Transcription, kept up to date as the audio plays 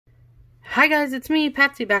Hi guys, it's me,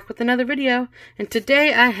 Patsy, back with another video. And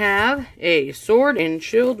today I have a Sword and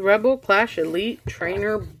Shield Rebel Clash Elite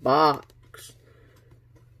Trainer box.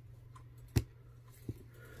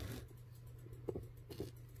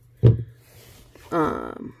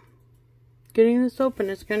 Getting this open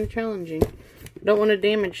is kind of challenging. Don't want to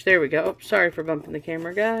damage, there we go. Oh, sorry for bumping the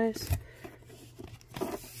camera, guys.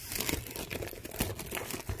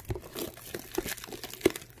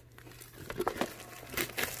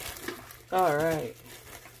 Alright,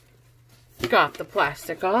 got the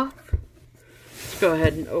plastic off. Let's go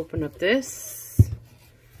ahead and open up this.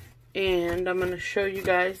 And I'm going to show you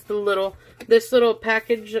guys this little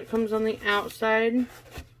package that comes on the outside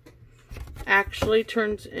actually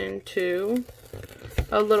turns into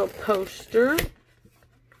a little poster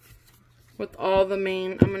with all the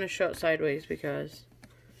main, I'm going to show it sideways because,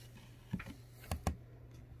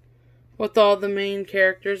 with all the main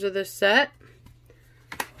characters of this set.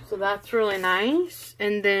 So that's really nice.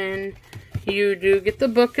 And then you do get the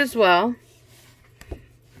book as well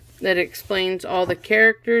that explains all the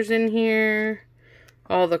characters in here,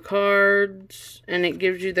 all the cards, and it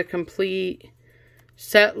gives you the complete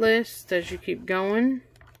set list as you keep going.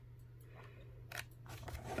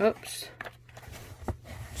 Oops.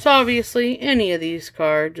 So obviously any of these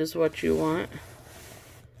cards is what you want.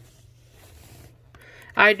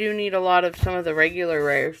 I do need a lot of some of the regular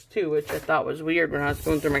rares too, which I thought was weird when I was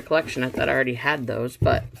going through my collection. I thought I already had those,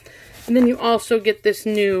 but... And then you also get this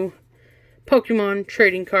new Pokemon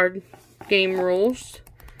trading card game rules.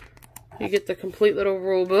 You get the complete little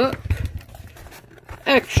rule book.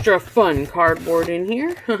 Extra fun cardboard in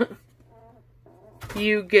here.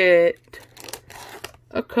 You get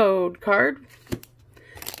a code card.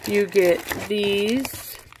 You get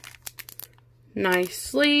these nice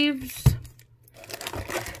sleeves.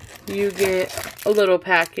 You get a little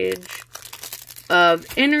package of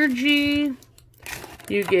energy.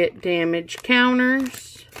 You get damage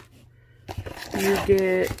counters. You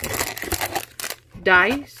get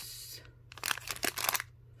dice.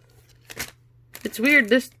 It's weird.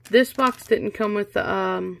 This box didn't come with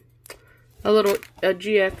a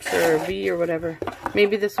GX or a V or whatever.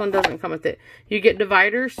 Maybe this one doesn't come with it. You get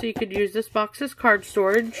dividers, so you could use this box as card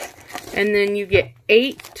storage. And then you get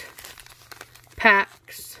 8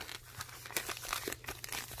 packs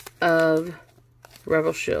of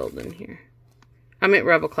Rebel Shield in here. I meant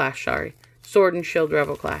Rebel Clash, sorry. Sword and Shield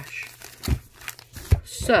Rebel Clash.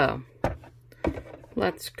 So,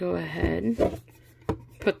 let's go ahead,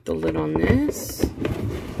 put the lid on this,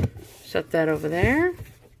 set that over there,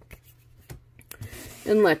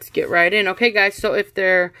 and let's get right in. Okay, guys, so if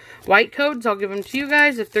they're white codes, I'll give them to you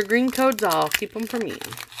guys. If they're green codes, I'll keep them for me.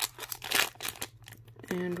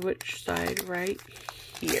 And which side? Right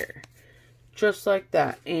here. Just like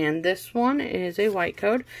that. And this one is a white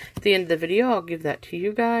code. At the end of the video, I'll give that to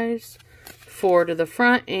you guys. 4 to the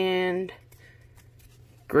front and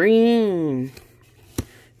green.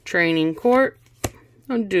 Training Court,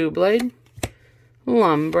 a Doublade,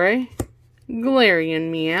 Lumbre,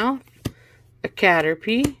 Galarian Meowth, a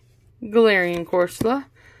Caterpie, Galarian Corsola,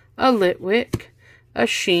 a Litwick, a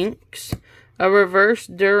Shinx, a Reverse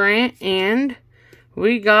Durant, and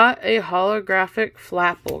we got a holographic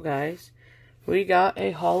Flapple, guys. We got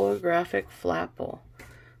a holographic Flapple.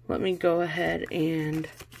 Let me go ahead and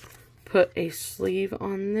put a sleeve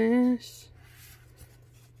on this.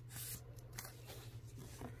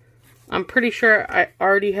 I'm pretty sure I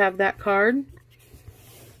already have that card,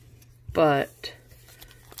 but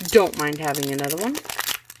don't mind having another one.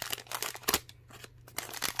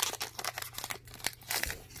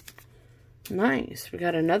 Nice. We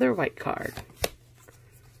got another white card.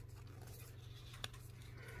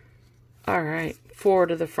 Alright, 4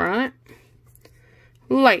 to the front.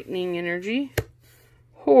 Lightning Energy.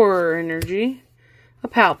 Horror Energy. A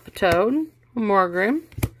Palpitoad. A Morgrim.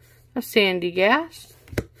 A Sandygast.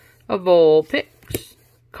 A Vulpix.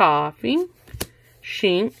 Coffee.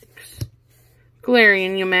 Shinx.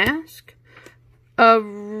 Galarian Yamask. A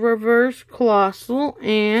Reverse Colossal.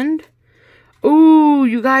 And... ooh,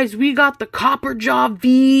 you guys, we got the Copperjaw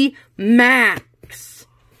V Max.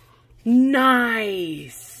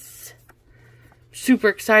 Nice. Super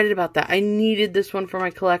excited about that. I needed this one for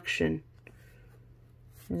my collection.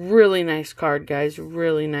 Really nice card, guys.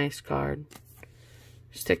 Really nice card.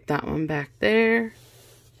 Stick that one back there.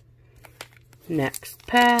 Next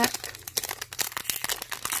pack.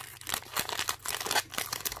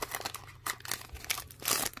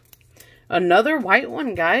 Another white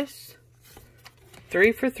one, guys.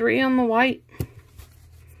 3 for 3 on the white.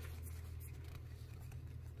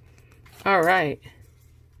 Alright.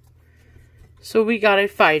 So we got a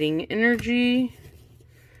Fighting Energy,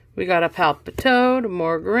 We got a Palpitoad, a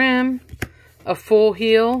Morgrim, a Full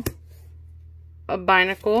Heal, a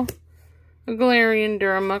Binacle, a Galarian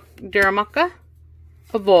Duramuka,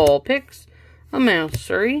 a Vulpix, a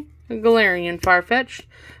Mauseri, a Galarian Farfetch'd,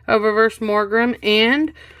 a Reverse Morgrim,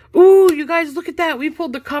 and, ooh, you guys, look at that. We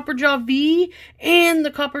pulled the Copperjaw V and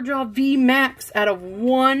the Copperjaw V Max out of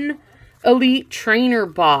one Elite Trainer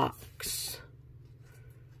box.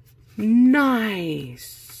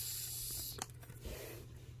 Nice.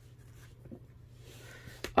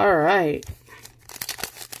 Alright.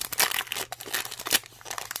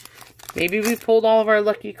 Maybe we pulled all of our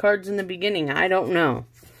lucky cards in the beginning. I don't know.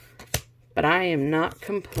 But I am not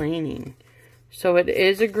complaining. So it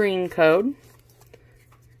is a green code.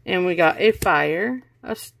 And we got a Fire,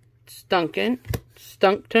 a Stunkton,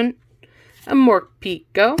 a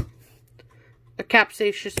Morpeko, a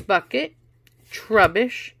Capsacious Bucket,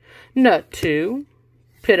 Trubbish, Natu,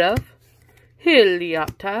 Pidove,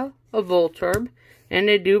 Helioptile, a Voltorb, and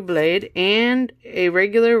a Doublade, and a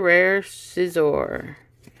regular rare Scizor.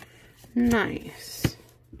 Nice.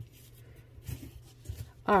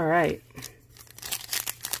 Alright.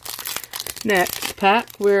 Next pack.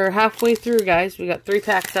 We're halfway through, guys. We got 3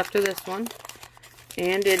 packs after this one.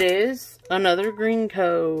 And it is another green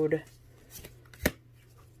code.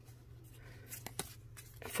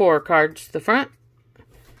 4 cards to the front.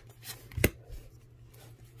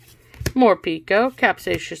 Morpeko,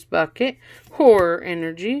 Capsacious Bucket, Horror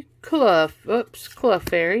Energy,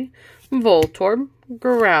 Clefairy, Voltorb,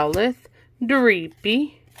 Growlithe,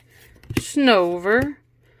 Dreepy, Snover,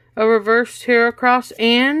 a Reverse Heracross,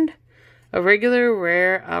 and a regular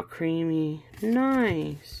rare Alcremie.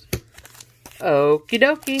 Nice. Okie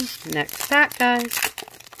dokie. Next pack, guys.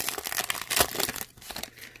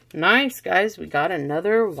 Nice, guys. We got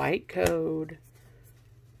another white code.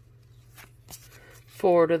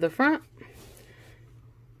 4 to the front.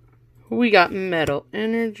 We got Metal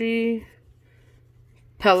Energy,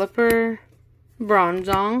 Pelipper,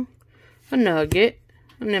 Bronzong, a Nugget,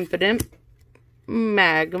 an Impidimp,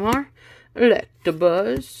 Magmar,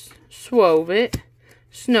 Electabuzz, Swovit,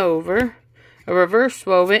 Snover, a Reverse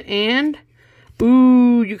Swovit, and,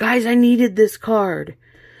 ooh, you guys, I needed this card.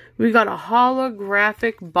 We got a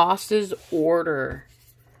holographic Boss's Order.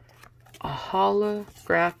 A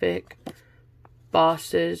holographic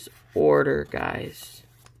Boss's Order, guys.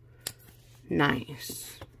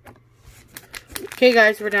 Nice. Okay,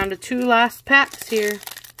 guys, we're down to 2 last packs here.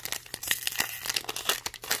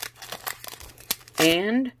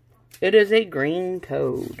 And it is a green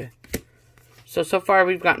code. So far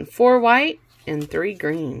we've gotten 4 white and 3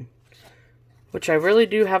 green. Which I really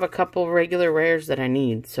do have a couple regular rares that I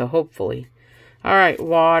need, so hopefully. Alright,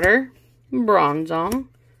 Water, Bronzong,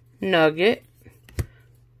 Nugget,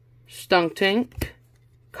 Stuntank,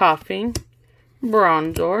 Coughing,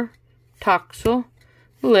 Bronzor, Toxel,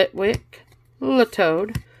 Litwick,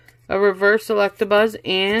 Latoad, a Reverse Electabuzz,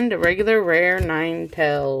 and a regular rare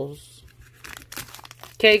Ninetales.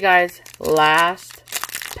 Okay, guys, last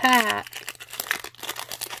pack.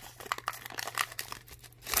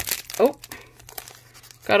 Oh,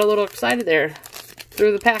 got a little excited there.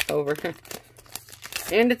 Threw the pack over.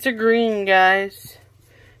 And it's a green, guys.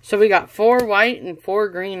 So we got 4 white and 4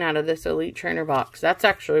 green out of this Elite Trainer box. That's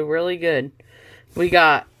actually really good. We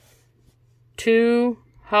got 2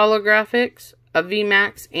 holographics, a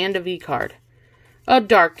VMAX, and a V card. A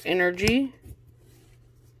Dark Energy,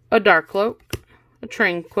 a Darkloak, a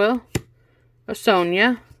Tranquil, a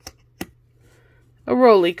Sonia, a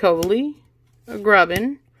Roly-Poly, a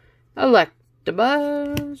Grubbin, a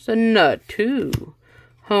Electabuzz, a Natu,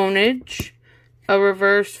 Honedge, a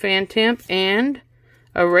Reverse Phantamp, and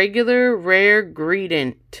a regular rare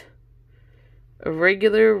Greedent. A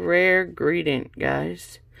regular rare Greedent,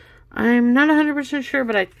 guys. I'm not 100% sure,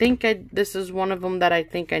 but I think this is one of them that I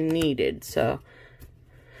think I needed. So,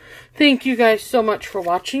 thank you guys so much for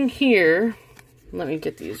watching. Here, let me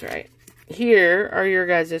get these right. Here are your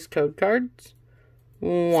guys' code cards.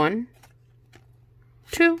 1,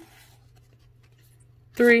 2,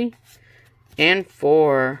 3, and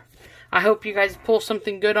 4. I hope you guys pull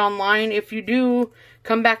something good online. If you do,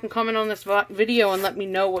 come back and comment on this video and let me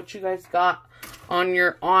know what you guys got on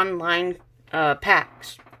your online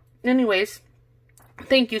packs. Anyways,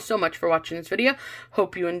 thank you so much for watching this video.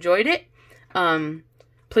 Hope you enjoyed it.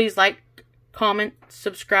 Please like, comment,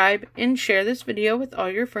 subscribe, and share this video with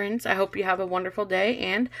all your friends. I hope you have a wonderful day,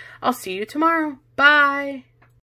 and I'll see you tomorrow. Bye!